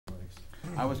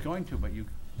I was going to, but you...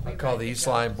 I call the East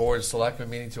Lyme Board of Selectmen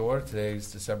meeting to order. Today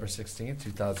is December 16th,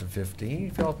 2015.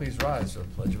 If you all please rise for the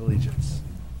Pledge of Allegiance.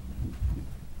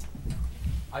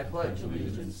 I pledge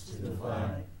allegiance to the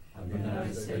flag of the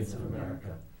United States of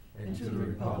America and to the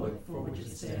republic for which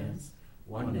it stands,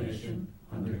 one nation,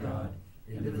 under God,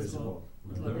 indivisible,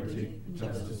 with liberty and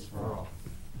justice for all.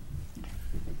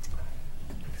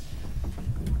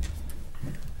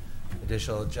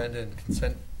 Additional agenda and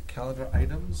consent calendar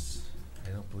items.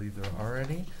 I don't believe there are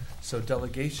any. So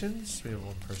delegations, we have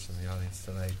one person in the audience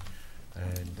tonight.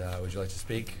 And would you like to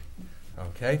speak?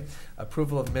 Okay.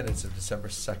 Approval of minutes of December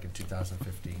 2nd,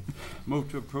 2015. Move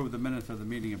to approve the minutes of the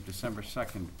meeting of December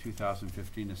 2nd,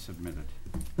 2015 is submitted.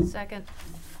 Second.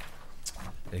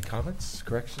 Any comments,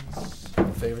 corrections? All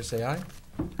in favor, say aye.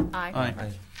 Aye.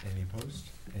 Aye. Any opposed?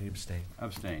 Any abstain?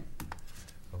 Abstain.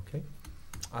 Okay.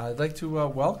 I'd like to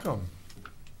welcome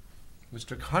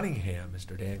Mr. Cunningham.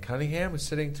 Mr. Dan Cunningham is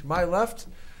sitting to my left.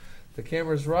 The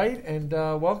camera's right. And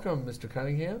welcome, Mr.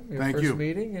 Cunningham. Your Thank first you.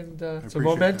 meeting. And it's a appreciate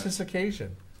momentous that.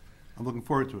 occasion. I'm looking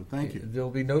forward to it. Thank you. There'll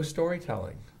be no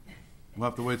storytelling. We'll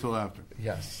have to wait till after.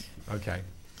 Yes. Okay.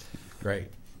 Great.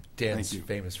 Dan's Thank you.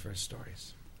 famous for his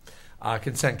stories.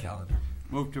 Consent calendar.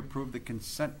 Move to approve the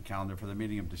consent calendar for the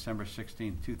meeting of December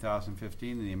 16th,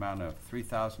 2015 in the amount of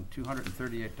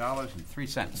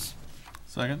 $3,238.03.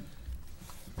 Second.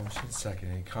 Motion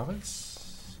second. Any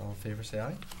comments? All in favor, say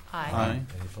aye. Aye.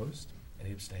 Any opposed?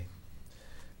 Any abstain?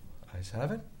 Ayes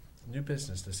have it. New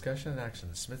business, discussion and action,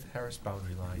 the Smith-Harris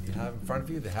boundary line. You have in front of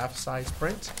you the half-size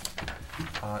print.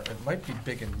 It might be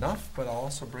big enough, but I'll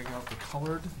also bring out the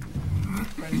colored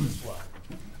print as well.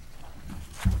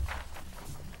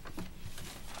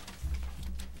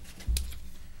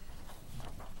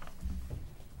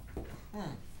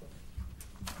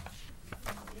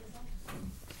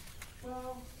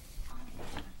 Well,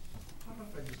 how about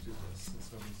if I just do this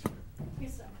since nobody's here?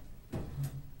 Yes, sir.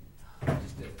 I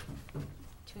just did it.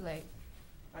 Too late.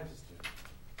 I just did it.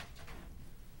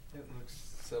 It looks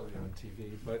silly on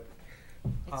TV, but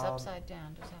It's upside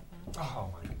down. Does that matter? oh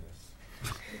my goodness.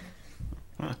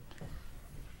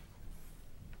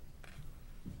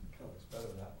 Color's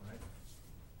better that way.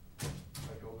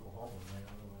 Like Oklahoma,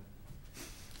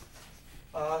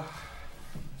 right?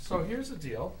 So here's the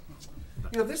deal.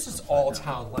 You know, this is all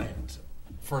town land,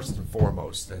 first and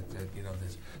foremost. That you know,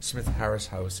 this Smith-Harris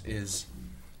house is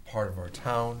part of our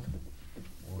town.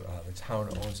 The town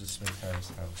owns the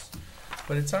Smith-Harris house.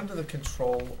 But it's under the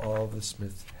control of the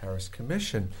Smith-Harris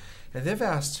Commission. And they've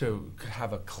asked to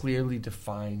have a clearly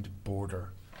defined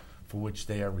border for which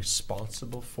they are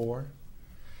responsible for.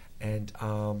 And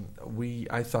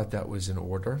I thought that was in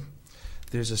order.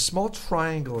 There's a small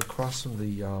triangle across from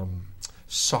the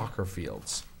soccer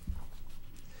fields.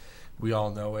 We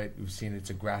all know it. We've seen it's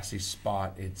a grassy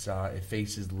spot. It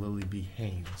faces Lily B.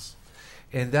 Haynes.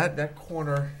 And that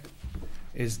corner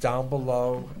is down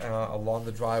below along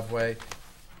the driveway.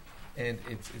 And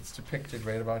it's depicted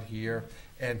right about here.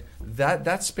 And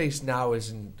that space now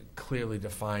isn't clearly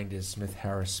defined as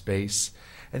Smith-Harris space.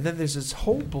 And then there's this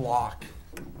whole block.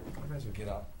 I might as well get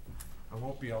up. I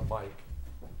won't be on mic.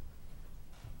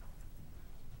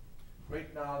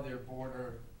 Right now their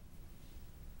border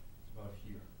is about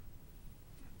here.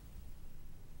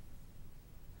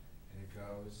 And it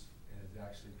goes, and it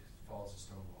actually follows a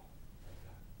stone wall like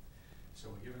that. So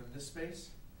we're giving them this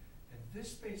space, and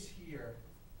this space here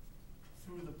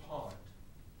through the pond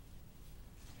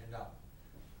and up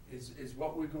is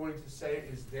what we're going to say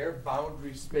is their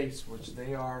boundary space, which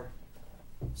they are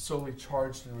solely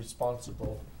charged and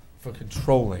responsible for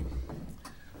controlling.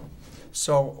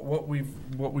 So what we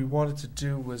wanted to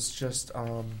do was just,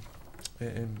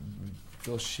 and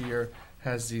Bill Scheer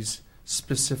has these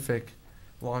specific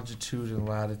longitude and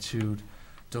latitude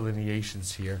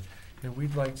delineations here, and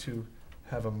we'd like to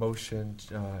have a motion,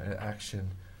 action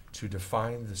to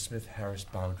define the Smith-Harris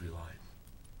boundary line.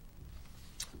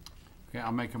 Okay,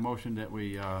 I'll make a motion that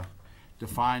we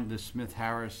define the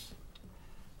Smith-Harris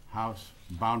house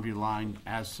boundary line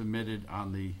as submitted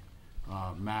on the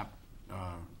map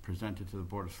presented to the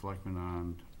Board of Selectmen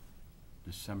on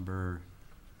December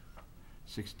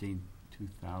 16,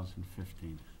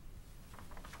 2015.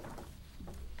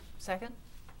 Second?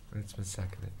 It's been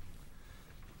seconded.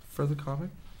 Further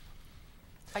comment?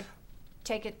 I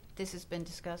take it this has been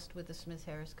discussed with the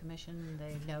Smith-Harris Commission.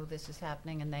 They know this is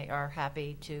happening, and they are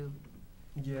happy to.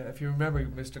 Yeah, if you remember,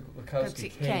 Mr.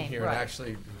 Lukowski came here right. and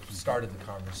actually started the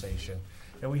conversation.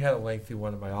 And we had a lengthy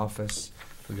one in my office.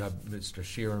 We got Mr.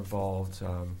 Scheer involved,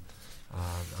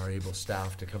 our able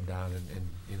staff to come down and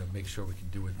make sure we can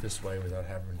do it this way without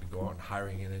having to go out and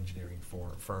hiring an engineering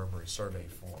firm or a survey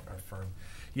firm.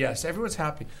 Yes, everyone's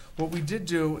happy. What we did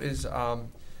do is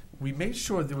we made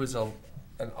sure there was an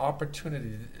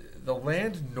opportunity. The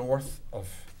land north of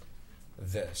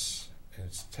this, and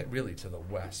it's really to the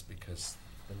west because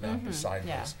the map is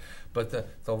sideways, but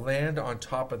the land on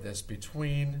top of this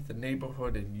between the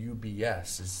neighborhood and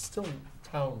UBS is still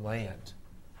town land.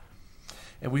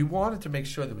 And we wanted to make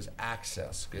sure there was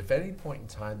access. If at any point in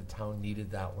time the town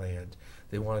needed that land,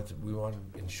 we wanted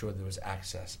to ensure there was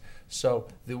access. So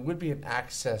there would be an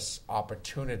access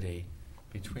opportunity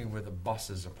between where the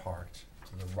buses are parked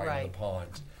to the right of the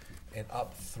pond and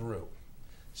up through.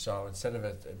 So instead of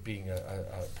it being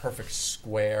a perfect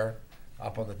square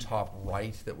up on the top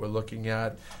right that we're looking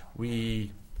at,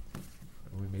 we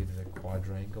made it a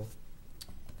quadrangle.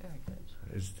 Very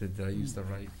good. Did I use the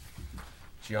right?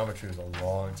 Geometry was a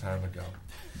long time ago,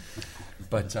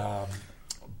 but I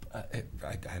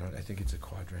think it's a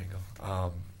quadrangle.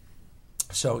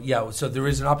 So there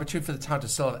is an opportunity for the town to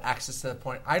still have access to that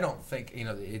point. I don't think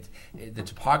the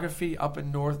topography up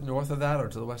in north of that or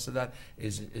to the west of that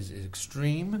is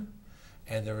extreme,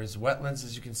 and there is wetlands,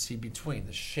 as you can see, between.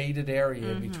 The shaded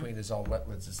area in between is all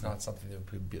wetlands. It's not something that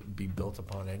would be built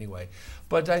upon anyway.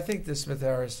 But I think the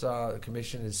Smith-Harris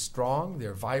Commission is strong.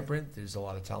 They're vibrant. There's a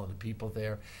lot of talented people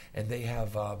there. And they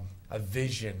have a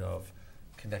vision of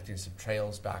connecting some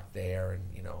trails back there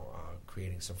and,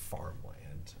 creating some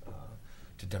farmland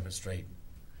to demonstrate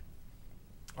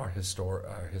our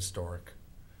historic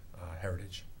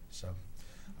heritage. So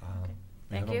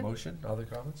we have a motion. Other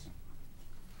comments?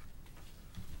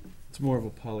 It's more of a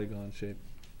polygon shape.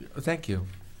 Thank you,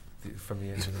 from the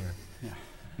engineer. Yeah.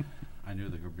 I knew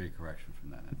there would be a correction from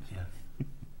that end. Yeah.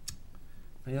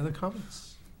 Any other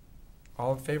comments?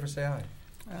 All in favor, say aye.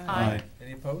 Aye.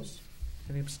 Any opposed?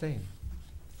 Any abstain?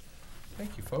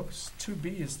 Thank you, folks.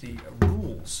 2B is the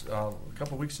rules. A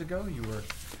couple weeks ago, you were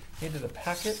handed a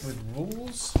packet with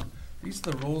rules. These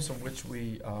are the rules in which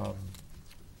we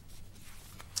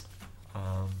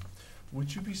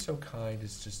would you be so kind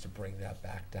as just to bring that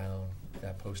back down,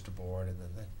 that poster board, and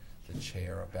then the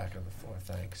chair back on the floor?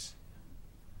 Thanks.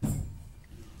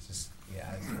 Just,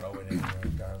 throw it in there.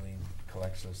 Darlene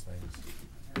collects those things.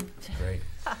 Great.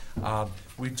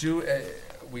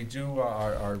 We do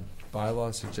our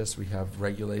bylaws suggest we have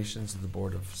regulations of the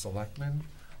Board of Selectmen.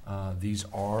 These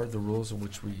are the rules in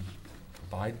which we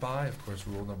abide by. Of course,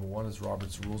 rule number 1 is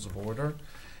Robert's Rules of Order.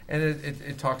 And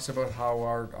it talks about how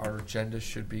our agenda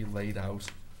should be laid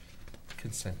out,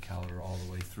 consent calendar all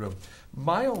the way through.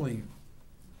 My only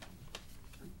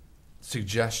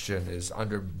suggestion is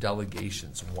under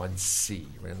delegations, 1C,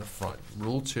 right in the front.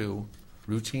 Rule 2,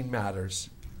 routine matters,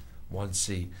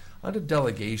 1C. Under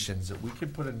delegations, we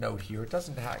could put a note here. It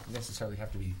doesn't necessarily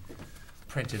have to be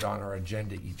printed on our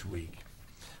agenda each week,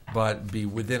 but be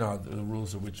within the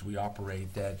rules of which we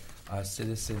operate, that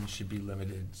citizens should be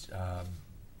limited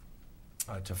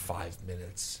to 5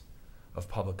 minutes of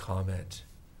public comment.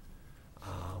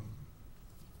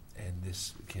 And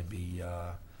this can be,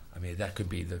 that could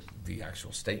be the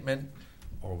actual statement,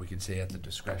 or we could say at the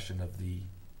discretion of the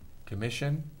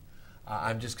commission.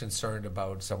 I'm just concerned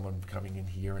about someone coming in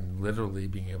here and literally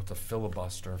being able to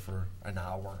filibuster for an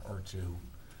hour or two.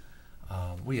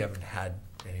 We haven't had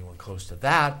anyone close to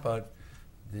that, but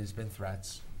there's been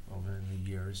threats over in the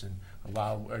years, and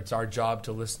it's our job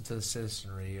to listen to the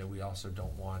citizenry. We also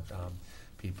don't want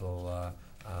people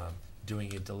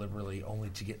doing it deliberately only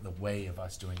to get in the way of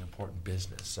us doing important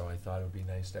business. So I thought it would be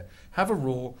nice to have a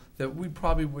rule that we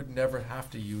probably would never have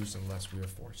to use unless we were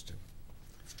forced to.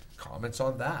 Comments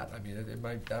on that?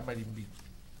 That might even be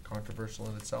controversial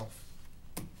in itself.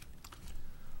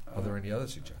 Are there any other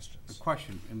suggestions? A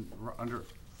question, under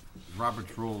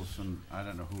Robert's rules, and I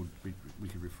don't know who we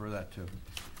could refer that to.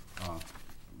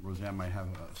 Roseanne might have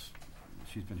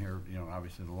she's been here,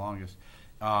 obviously the longest.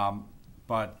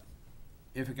 But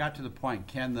if it got to the point,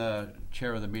 can the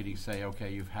chair of the meeting say,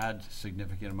 okay, you've had a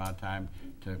significant amount of time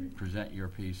to present your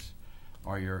piece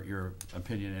or your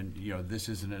opinion, and this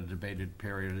isn't a debated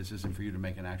period, this isn't for you to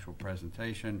make an actual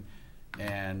presentation,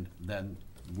 and then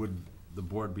would the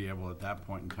board be able at that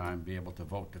point in time be able to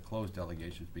vote to close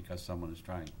delegations because someone is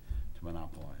trying to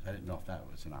monopolize? I didn't know if that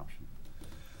was an option.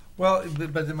 Well,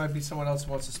 but there might be someone else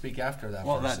who wants to speak after that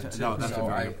person, too. No, that's a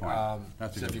very good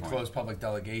point. So if you close public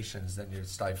delegations, then you're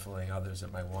stifling others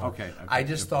that might want. Okay. I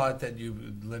just thought that you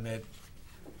limit,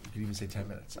 you could even say 10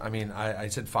 minutes. I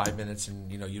said 5 minutes,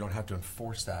 and you don't have to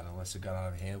enforce that unless it got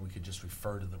out of hand. We could just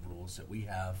refer to the rules that we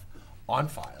have on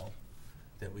file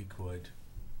that we could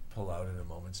pull out at a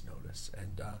moment's notice,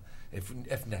 and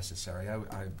if necessary.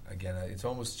 Again, it's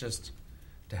almost just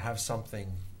to have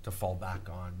something to fall back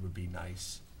on would be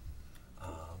nice.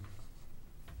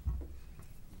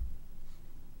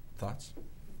 Thoughts?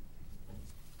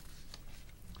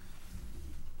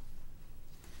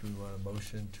 Do we want a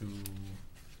motion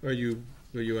to Are you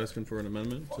asking for an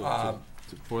amendment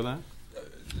for that?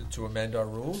 to amend our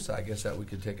rules? I guess that we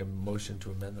could take a motion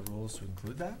to amend the rules to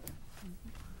include that,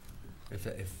 if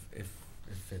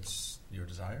it's your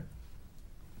desire.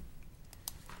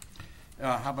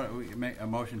 How about we make a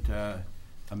motion to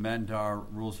amend our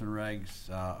rules and regs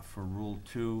for Rule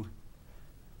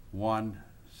 2(1),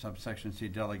 subsection C,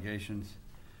 delegations.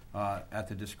 At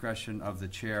the discretion of the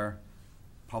chair,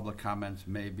 public comments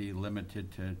may be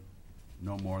limited to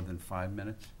no more than 5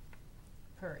 minutes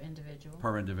Per individual.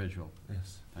 per individual.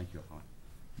 Yes, Thank you, Ellen.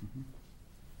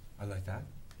 I like that.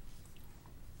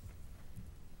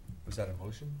 Was that a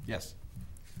motion? Yes.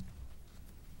 Do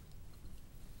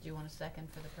you want a second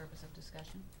for the purpose of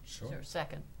discussion? Sure. Sure,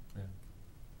 second. Yeah.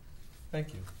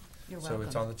 Thank you. You're So welcome.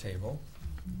 it's on the table.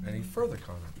 Any further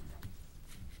comment?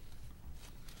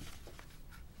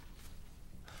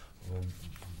 We'll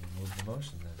move the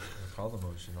motion then. We'll call the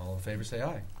motion. All in favor say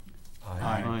aye. Aye.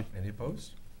 Aye. Any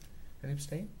opposed? Any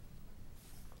abstain?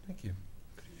 Thank you.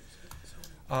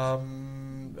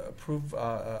 Approve,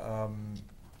 I'm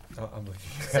looking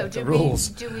So at the do rules.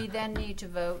 do we then need to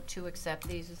vote to accept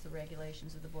these as the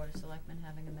regulations of the Board of Selectmen,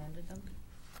 having amended them?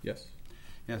 Yes.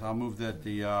 Yes, I'll move that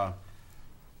the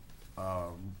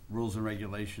rules and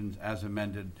regulations as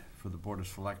amended for the Board of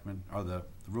Selectmen, or the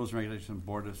rules and regulations of the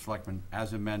Board of Selectmen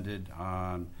as amended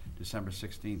on December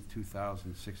 16th,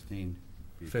 2016.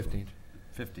 be approved.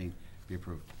 15, be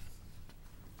approved.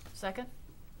 Second?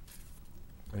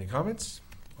 Any comments?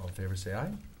 All in favor say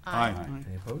aye. Aye.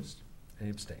 Any opposed? Any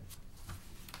abstain?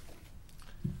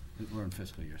 We're in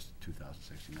fiscal year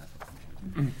 2016, that's what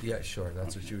confusing. Yeah, sure,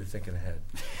 that's what you were thinking ahead.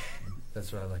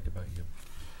 That's what I like about you.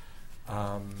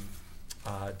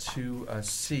 To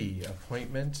C,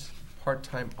 appointment,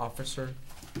 part-time officer,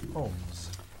 Holmes.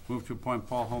 Move to appoint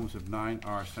Paul Holmes of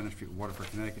 9R Center Street, Waterford,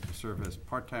 Connecticut, to serve as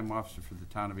part-time officer for the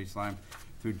town of East Lyme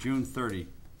through June 30,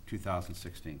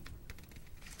 2016.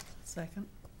 Second.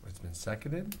 It's been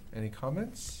seconded. Any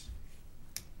comments?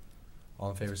 All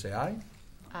in favor say aye.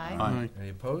 Aye. Aye. Any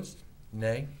opposed?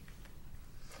 Nay.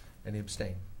 Any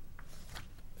abstain?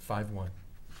 5-1.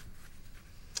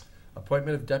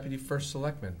 Appointment of Deputy First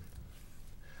Selectman.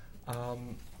 I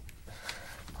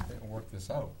didn't work this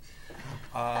out.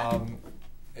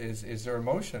 Is there a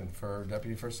motion for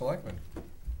Deputy First Selectman?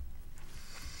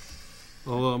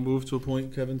 I'll move to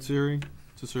appoint Kevin Siri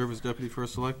to serve as Deputy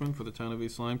First Selectman for the town of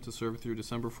East Lyme to serve through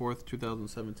December 4th,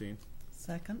 2017.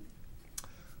 Second.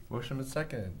 Motion and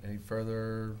second. Any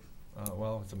further?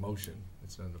 Well, it's a motion.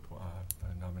 It's a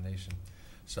nomination.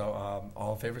 So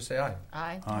all in favor say aye.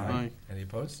 Aye. Aye. Any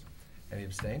opposed? Any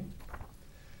abstain?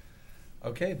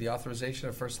 Okay, the authorization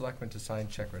of First Selectman to sign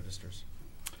check registers.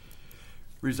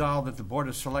 Resolved that the Board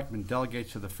of Selectmen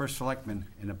delegates to the First Selectman,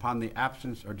 and upon the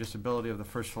absence or disability of the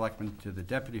First Selectman, to the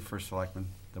Deputy First Selectman,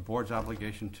 the Board's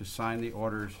obligation to sign the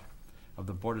orders of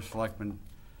the Board of Selectmen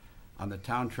on the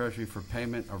town treasury for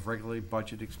payment of regularly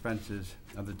budgeted expenses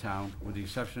of the town, with the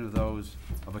exception of those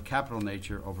of a capital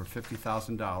nature over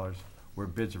 $50,000 where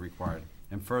bids are required.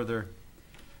 And further,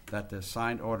 that the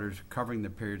signed orders covering the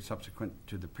period subsequent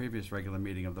to the previous regular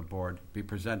meeting of the Board be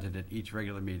presented at each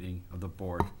regular meeting of the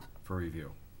Board for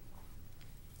review.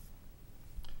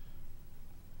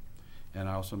 And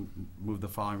I also move the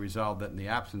following: resolve that in the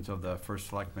absence of the First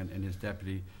Selectman and his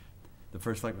deputy, the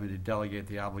First Selectman to delegate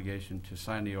the obligation to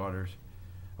sign the orders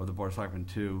of the Board of Selectmen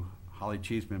to Holly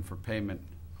Cheeseman for payment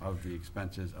of the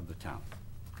expenses of the town.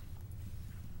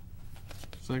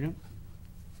 Second?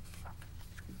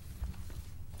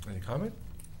 Any comment?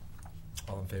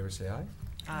 All in favor say aye.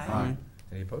 Aye.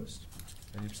 Any opposed?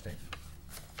 Any abstain?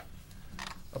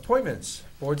 Appointments,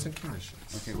 boards and commissions.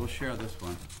 Okay, we'll share this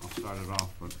one. I'll start it off,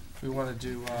 but We want to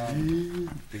do.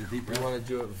 take a deep We breath. want to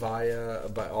do it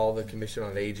by all the Commission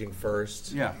on Aging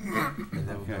first, Yeah. and then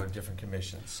we'll go Okay. to different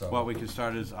commissions. So What we can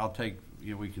start is, I'll take,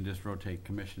 we can just rotate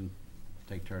commission,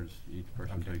 take turns, each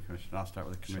person Okay. doing commission. I'll start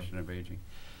with the Sure. Commission of Aging.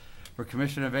 For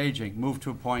Commission of Aging, move to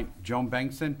appoint Joan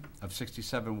Bengtson of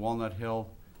 67 Walnut Hill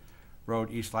Road,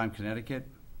 East Lyme, Connecticut,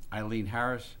 Eileen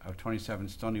Harris of 27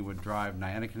 Stonywood Drive,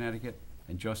 Niantic, Connecticut,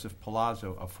 and Joseph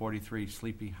Palazzo of 43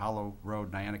 Sleepy Hollow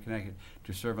Road, Niantic, Connecticut,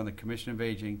 to serve on the Commission of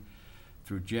Aging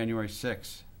through January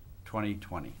 6,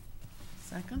 2020.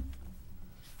 Second.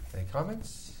 any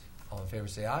comments? All in favor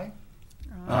say aye.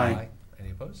 Aye.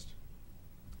 Any opposed?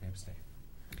 Any abstain?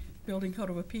 Building Code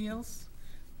of Appeals.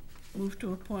 Move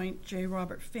to appoint J.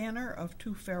 Robert Fanner of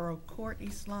 2 Farrow Court,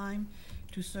 East Lyme,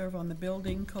 to serve on the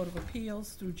Building Code of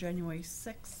Appeals through January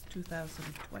 6,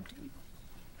 2020.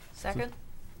 Second?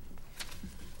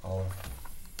 All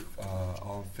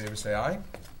All in favor say aye.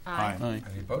 Aye. Aye.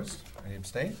 Any opposed? Any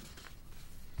abstain?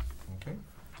 Okay.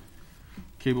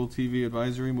 Cable TV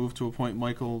Advisory, move to appoint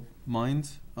Michael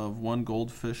Mines of One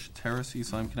Goldfish Terrace,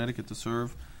 East Lyme, Connecticut, to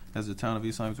serve as the town of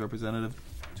East Lyme's representative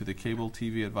to the Cable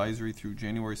TV Advisory through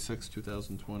January 6,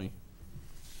 2020.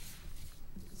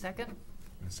 Second?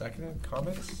 And seconded.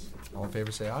 Comments? All in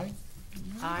favor say aye.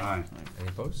 Aye. Any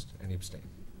opposed? Any abstain?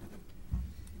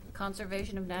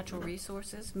 Conservation of Natural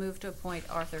Resources, move to appoint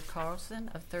Arthur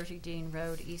Carlson of 30 Dean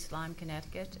Road, East Lyme,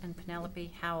 Connecticut, and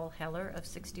Penelope Howell Heller of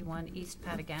 61 East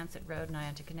Patagonic Road,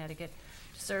 Niantic, Connecticut,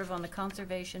 to serve on the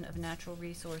Conservation of Natural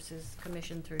Resources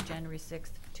Commission through January 6th,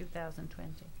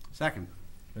 2020. Second.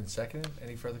 And seconded.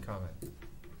 Any further comment?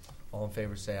 All in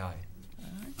favor say aye.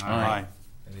 Aye.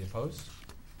 Any opposed?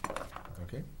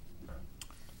 Okay.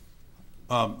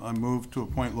 I move to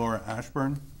appoint Laura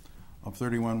Ashburn of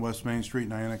 31 West Main Street,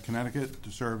 Niantic, Connecticut,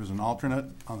 to serve as an alternate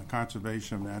on the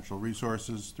Conservation of Natural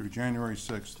Resources through January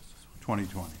 6th,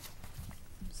 2020.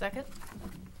 Second?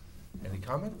 Any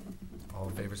comment? All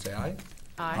in favor say aye.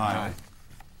 Aye.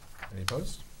 Any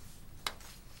opposed?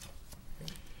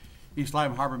 East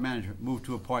Lyme Harbor Management, move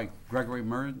to appoint Gregory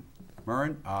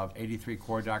Murrin of 83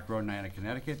 Quordock Road, Niantic,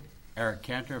 Connecticut, Eric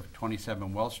Cantor of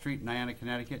 27 Wells Street, Niantic,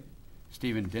 Connecticut,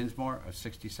 Stephen Dinsmore of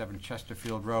 67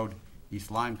 Chesterfield Road, East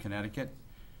Lyme, Connecticut,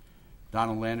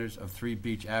 Donald Landers of 3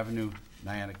 Beach Avenue,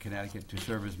 Niantic, Connecticut, to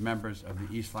serve as members of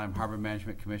the East Lyme Harbor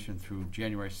Management Commission through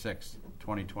January 6th,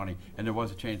 2020. And there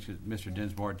was a change because Mr.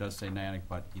 Dinsmore does say Niantic,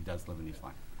 but he does live in East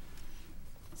Lyme.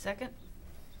 Second?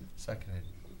 Seconded.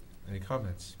 Any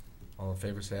comments? All in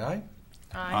favor say aye.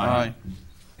 Aye.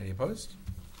 Any opposed?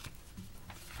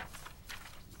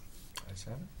 Ayes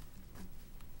have it.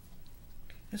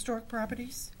 Historic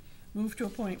Properties, move to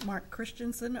appoint Mark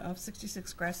Christensen of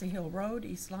 66 Grassy Hill Road,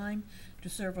 East Lyme, to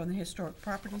serve on the Historic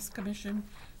Properties Commission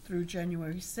through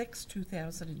January 6,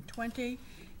 2020,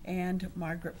 and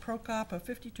Margaret Prokop of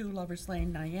 52 Lovers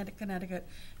Lane, Niantic, Connecticut,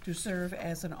 to serve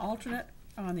as an alternate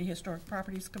on the Historic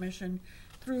Properties Commission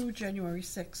through January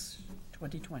 6,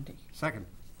 2020. Second.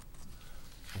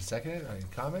 And seconded. Any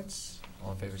comments?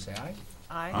 All in favor say aye.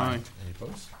 Aye. Any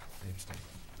opposed? Any abstain?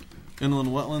 Inland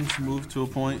Wetlands, move to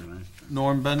appoint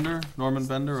Norman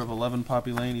Bender of 11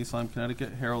 Poppy Lane, East Lyme,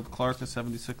 Connecticut, Harold Clark of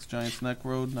 76 Giants Neck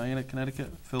Road, Niantic,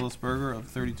 Connecticut, Phyllis Berger of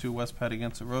 32 West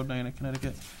Patagonic Road, Niantic,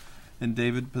 Connecticut, and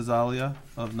David Pizzalia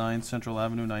of 9 Central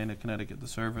Avenue, Niantic, Connecticut, to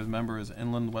serve as member as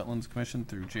Inland Wetlands Commission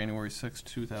through January 6,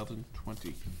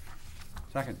 2020.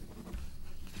 Second.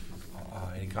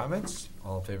 Any comments?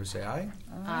 All in favor say aye.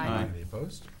 Aye. Any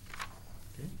opposed?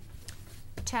 Okay.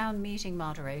 Town Meeting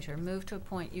Moderator, move to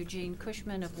appoint Eugene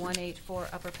Cushman of 184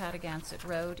 Upper Patagonic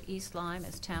Road, East Lyme,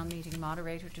 as Town Meeting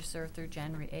Moderator to serve through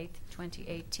January 8th,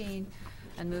 2018,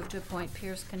 and move to appoint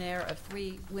Pierce Canaire of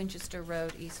 3 Winchester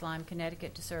Road, East Lyme,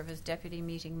 Connecticut, to serve as Deputy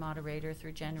Meeting Moderator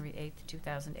through January 8th,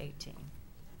 2018.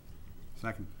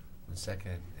 Second. And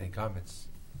seconded. Any comments?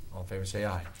 All in favor say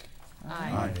aye.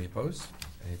 Aye. Any opposed?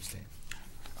 Any abstain?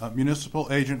 Municipal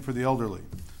Agent for the Elderly,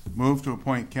 move to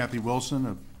appoint Kathy Wilson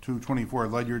of 224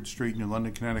 Ledyard Street, New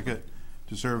London, Connecticut,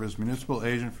 to serve as Municipal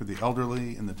Agent for the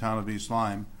Elderly in the town of East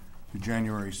Lyme to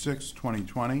January 6,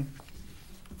 2020.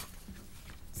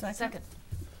 Second.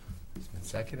 It's been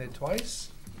seconded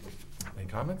twice. Any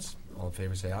comments? All in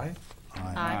favor say aye.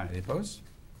 Aye. Any opposed?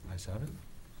 Ayes have it.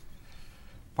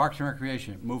 Parks and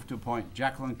Recreation, move to appoint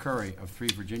Jacqueline Curry of 3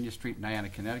 Virginia Street,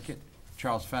 Niantic, Connecticut,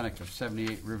 Charles Fennick of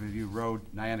 78 Riverview Road,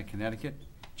 Niantic, Connecticut,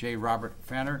 J. Robert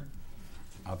Fanner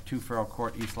of 2 Farrell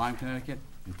Court, East Lyme, Connecticut,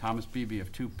 and Thomas Beebe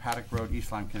of 2 Paddock Road,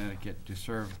 East Lyme, Connecticut, to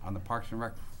serve on the Parks and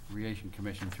Recreation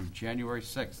Commission through January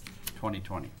 6th,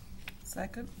 2020.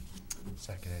 Second.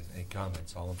 Seconded. Any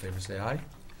comments? All in favor say aye.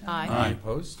 Aye. Any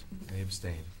opposed? Any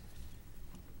abstain?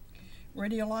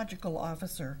 Radiological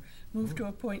Officer, move to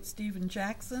appoint Stephen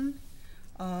Jackson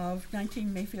of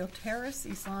 19 Mayfield Terrace,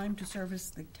 East Lyme, to serve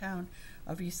as the town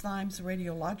of East Lyme's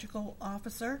Radiological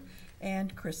Officer,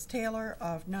 and Chris Taylor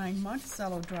of 9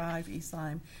 Monticello Drive, East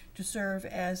Lyme, to serve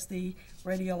as the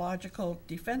Radiological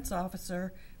Defense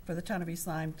Officer for the town of East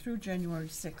Lyme through January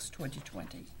 6,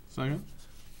 2020. Second.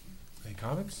 Any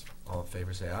comments? All in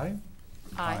favor say aye.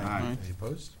 Aye. Any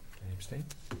opposed? Any abstain?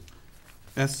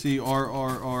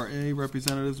 SCRRRA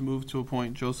representatives, move to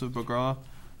appoint Joseph Bagra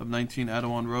of 19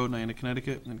 Adawan Road, Niantic,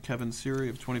 Connecticut, and Kevin Siri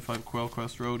of 25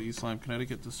 Quailcrest Road, East Lyme,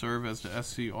 Connecticut, to serve as the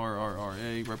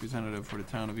SCRRRA representative for the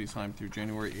town of East Lyme through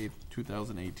January 8th,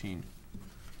 2018.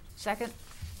 Second.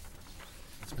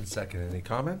 It's been seconded. Any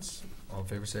comments? All in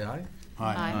favor say aye.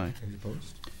 Aye. Any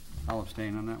opposed? I'll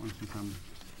abstain on that one since I'm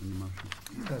in the motion.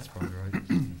 That's probably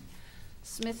right.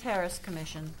 Smith-Harris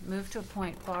Commission, move to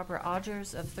appoint Barbara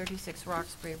Odgers of 36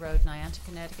 Roxbury Road, Niantic,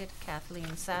 Connecticut,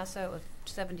 Kathleen Sasso of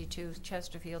 72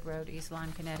 Chesterfield Road, East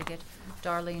Lyme, Connecticut,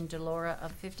 Darlene Delora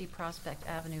of 50 Prospect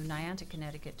Avenue, Niantic,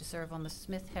 Connecticut, to serve on the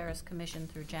Smith-Harris Commission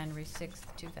through January 6th,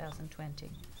 2020.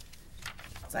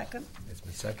 Second. It's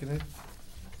been seconded.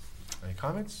 Any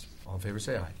comments? All in favor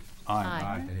say aye.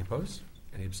 Aye. Any opposed?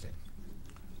 Any abstain?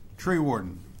 Tree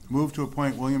Warden, move to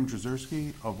appoint William Jazerski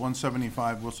of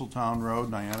 175 Whistletown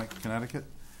Road, Niantic, Connecticut,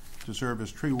 to serve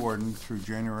as tree warden through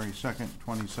January 2nd,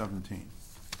 2017.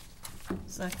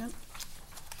 Second.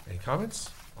 Any comments?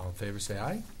 All in favor say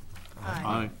aye.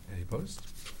 Aye. Any opposed?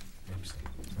 Any abstain?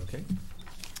 Okay.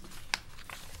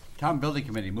 Town Building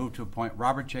Committee moved to appoint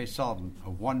Robert J. Sullivan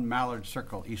of 1 Mallard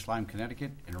Circle, East Lyme, Connecticut,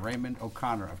 and Raymond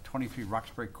O'Connor of 23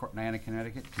 Roxbury Court, Niantic,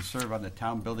 Connecticut, to serve on the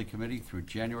Town Building Committee through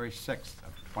January 6th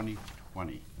of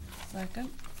 2020. Second.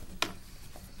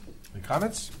 Any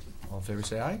comments? All in favor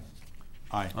say aye.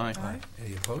 Aye. Aye.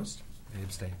 Any opposed? Any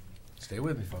abstain? Stay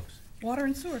with me, folks. Water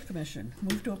and Sewer Commission,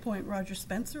 move to appoint Roger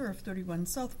Spencer of 31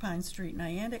 South Pine Street,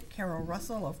 Niantic, Carol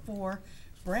Russell of 4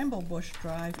 Bramblebush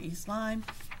Drive, East Lyme,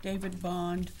 David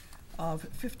Bond of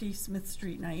 50 Smith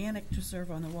Street, Niantic, to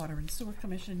serve on the Water and Sewer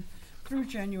Commission through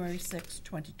January 6,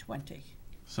 2020.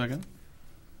 Second.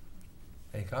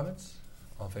 Any comments?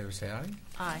 All in favor say aye.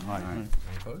 Aye. Any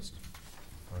opposed?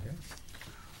 Okay.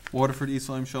 Waterford East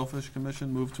Lyme Shellfish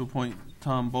Commission, move to appoint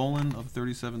Tom Bolin of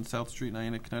 37 South Street,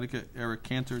 Niantic, Connecticut, Eric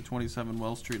Cantor, 27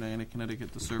 Wells Street, Niantic,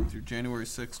 Connecticut, to serve through January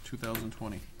 6,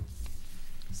 2020.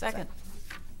 Second.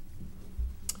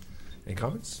 Any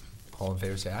comments? All in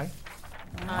favor say aye.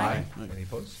 Aye. Any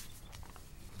opposed?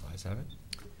 Ayes have it.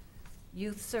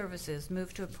 Youth Services,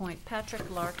 move to appoint Patrick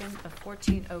Larkin of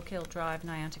 14 Oak Hill Drive,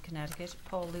 Niantic, Connecticut,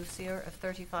 Paul Lucier of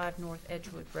 35 North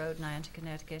Edgewood Road, Niantic,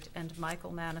 Connecticut, and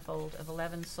Michael Manifold of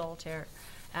 11 Saltaire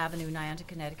Avenue, Niantic,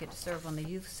 Connecticut, to serve on the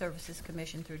Youth Services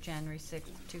Commission through January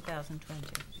 6th, 2020.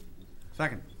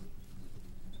 Second.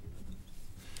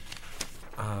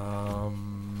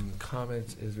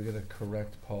 Comment is we're going to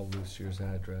correct Paul Lucier's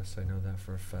address. I know that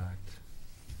for a fact.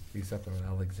 He's up on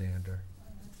Alexander.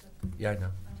 Yeah, I know.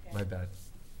 My bad.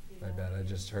 My bad. I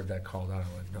just heard that called out.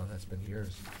 I went, no, that's been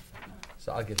years.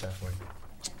 So I'll get that for you.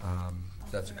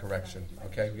 That's a correction.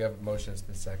 Okay, we have a motion. It's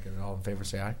been seconded. All in favor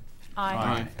say aye.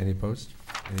 Aye. Any opposed?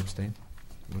 Any abstain?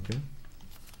 Okay.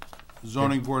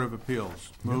 Zoning Board of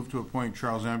Appeals, move to appoint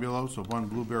Charles Ambulos of 1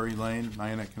 Blueberry Lane,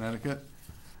 Niantic, Connecticut,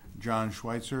 John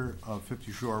Schweitzer of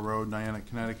 50 Shore Road, Niantic,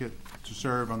 Connecticut, to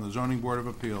serve on the Zoning Board of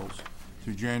Appeals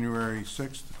through January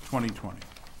 6th, 2020.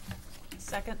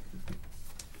 Second.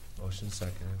 Motion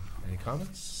seconded. Any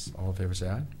comments? All in favor say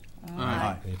aye.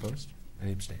 Aye. Any opposed?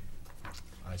 Any abstain?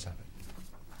 Ayes have it.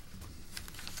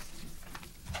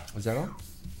 Is that all?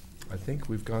 I think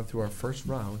we've gone through our first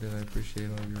round, and I appreciate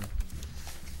all your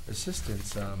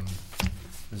assistance,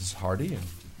 Mrs. Hardy and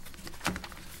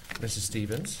Mrs.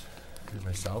 Stevens and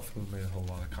myself, who made a whole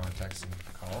lot of contacts and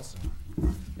calls.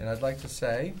 And I'd like to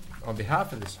say, on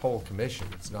behalf of this whole commission,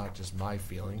 it's not just my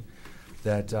feeling,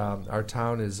 that our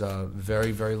town is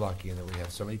very, very lucky in that we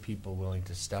have so many people willing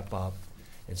to step up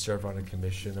and serve on a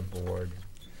commission, a board.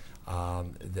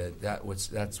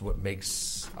 That's what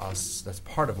makes us. That's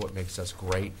part of what makes us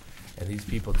great. And these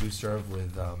people do serve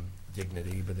with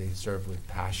dignity, but they serve with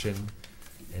passion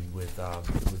and with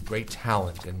great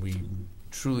talent. And we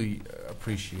truly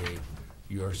appreciate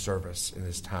your service in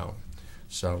this town.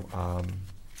 So,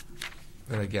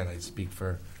 and again, I speak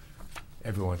for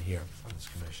everyone here on this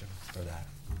commission for that.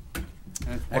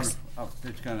 And it's wonderful. Oh,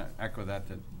 just going to echo that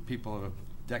people have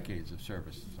decades of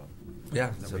service. So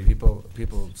Yeah, so people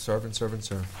serve and serve and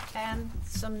serve. And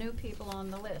some new people on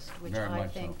the list, which Very I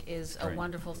much think so. is a Great.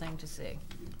 wonderful thing to see.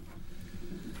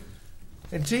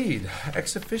 Indeed.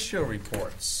 Ex officio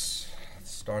reports.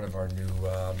 Start of our new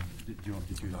did you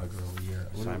inaugural year.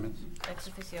 assignments? Ex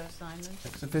officio assignments.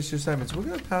 Ex officio assignments. We're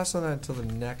going to pass on that until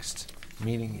the next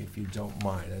meeting, if you don't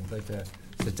mind. I'd like to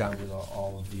sit down with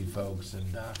all of you folks and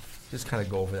just kind of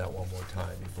go over that one more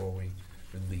time before we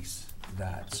release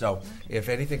that. So if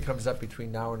anything comes up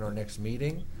between now and our next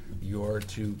meeting, you're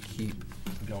to keep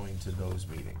going to those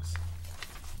meetings.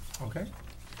 Okay?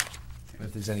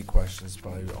 If there's any questions,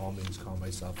 by all means, call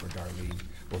myself or Darlene.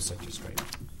 We'll set you straight.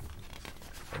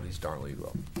 Or at least Darlene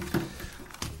will.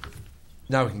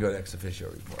 Now we can go to ex officio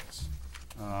reports.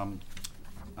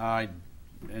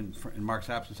 In Mark's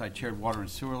absence, I chaired Water and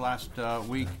Sewer last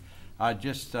week.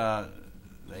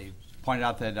 They pointed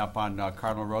out that up on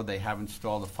Cardinal Road, they have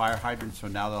installed a fire hydrant, so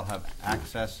now they'll have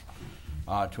access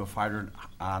to a fire hydrant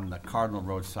on the Cardinal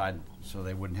Road side, so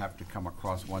they wouldn't have to come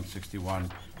across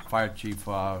 161. Fire Chief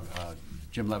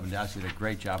Jim Lewandowski did a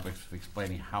great job of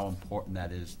explaining how important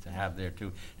that is to have there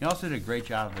too. He also did a great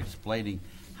job of explaining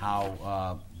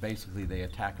how basically they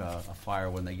attack a fire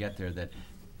when they get there, that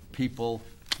people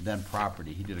then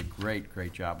property. He did a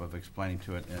great job of explaining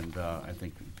to it, and I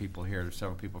think people here, there's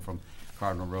several people from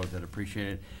Cardinal Road that appreciate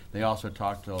it. They also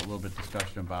talked a little bit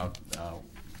discussion about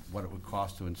what it would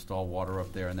cost to install water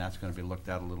up there, and that's going to be looked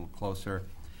at a little closer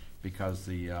because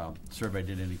the survey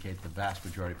did indicate the vast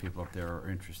majority of people up there are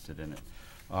interested in it.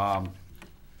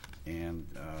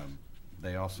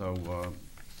 They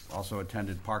also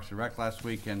attended Parks and Rec last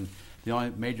week, and the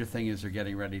only major thing is they're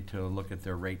getting ready to look at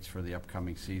their rates for the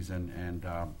upcoming season, and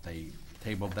they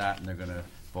tabled that, and they're going to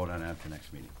vote on that at the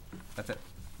next meeting. That's it.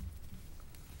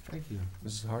 Thank you.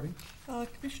 Mrs. Hardy?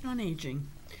 Commission on Aging.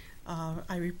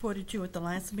 I reported to you at the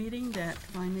last meeting that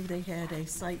finally they had a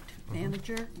site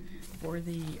manager for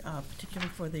the, particularly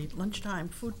for the lunchtime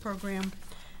food program,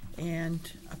 and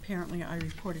apparently I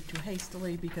reported too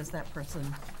hastily because that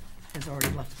person has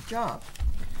already left the job.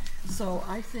 So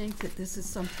I think that this is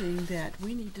something that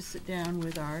we need to sit down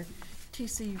with our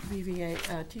TCVVA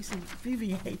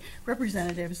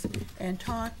representatives and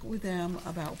talk with them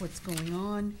about what's going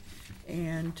on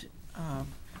and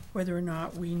whether or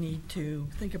not we need to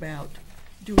think about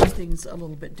doing things a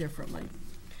little bit differently.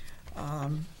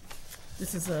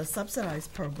 This is a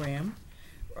subsidized program.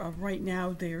 Right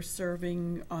now they're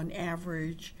serving on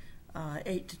average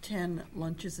 8 to 10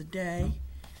 lunches a day.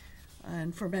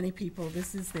 And for many people,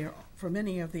 for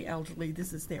many of the elderly,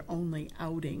 this is their only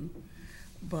outing.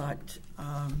 But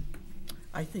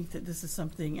I think that this is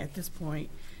something at this point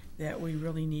that we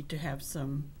really need to have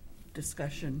some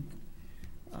discussion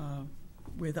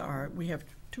with we have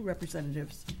 2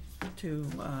 representatives to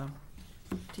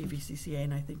TVCCA,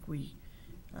 and I think we,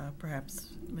 perhaps,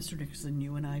 Mr. Nickerson,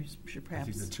 you and I should perhaps.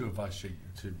 I think the 2 of us should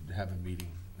have a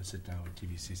meeting and sit down with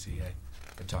TVCCA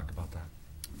and talk about that.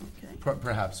 Okay.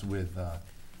 Perhaps with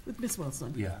Ms.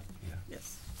 Wilson. Yeah.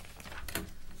 Yes.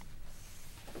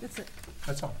 That's it.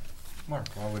 That's all. Mark,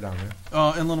 while we're down there.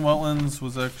 Inland Wetlands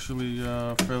was actually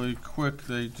fairly quick.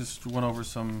 They just went over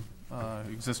some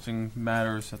existing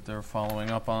matters that they're following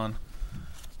up on.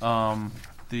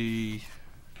 The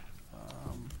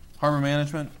harbor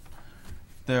management,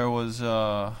 there was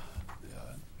the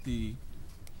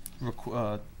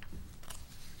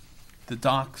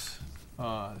docks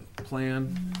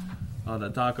plan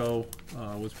that DOCO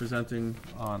was presenting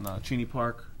on Cheney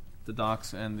Park, the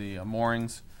docks and the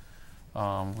moorings,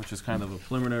 which is kind of a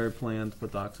preliminary plan to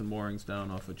put docks and moorings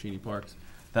down off of Cheney Parks.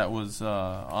 That was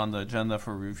on the agenda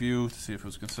for review to see if it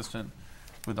was consistent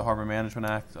with the Harbor Management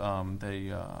Act.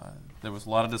 There was a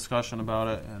lot of discussion about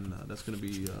it, and that's going to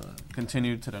be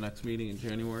continued to the next meeting in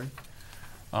January.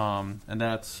 And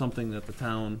that's something that the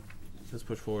town has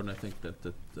pushed forward, and I think that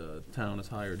the town has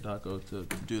hired DOCO to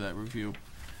do that review.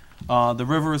 The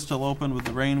river is still open with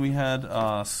the rain we had.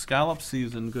 Scallop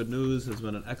season, good news, has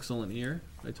been an excellent year.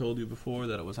 I told you before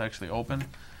that it was actually open.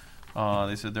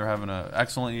 They said they're having an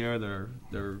excellent year.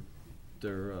 They're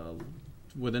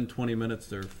within 20 minutes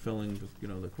they're filling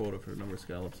the quota for the number of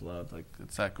scallops allowed. Like,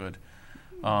 it's that good.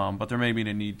 But there may be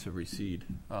a need to reseed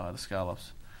the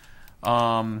scallops.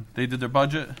 They did their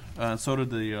budget, so did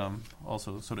the Inland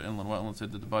Wetlands. They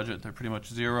did the budget. They're pretty much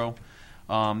zero.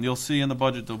 You'll see in the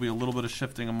budget there'll be a little bit of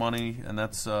shifting of money, and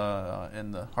that's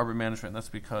in the harbor management. And that's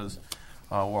because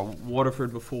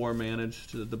Waterford before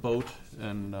managed the boat,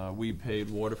 and we paid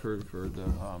Waterford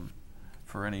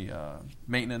for any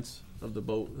maintenance of the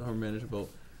boat, the harbor management boat.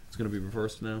 It's going to be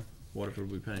reversed now. Waterford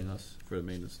will be paying us for the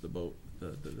maintenance of the boat,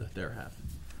 their half.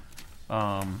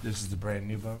 This is the brand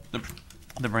new boat?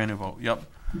 The brand new vote, yep.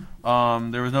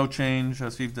 There was no change.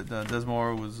 Steve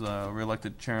Desmore was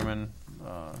reelected chairman.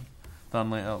 Don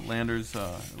Landers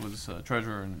was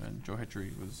treasurer, and Joe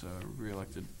Hitchery was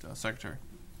reelected secretary.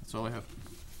 That's all I have.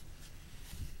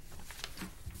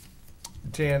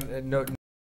 Dan,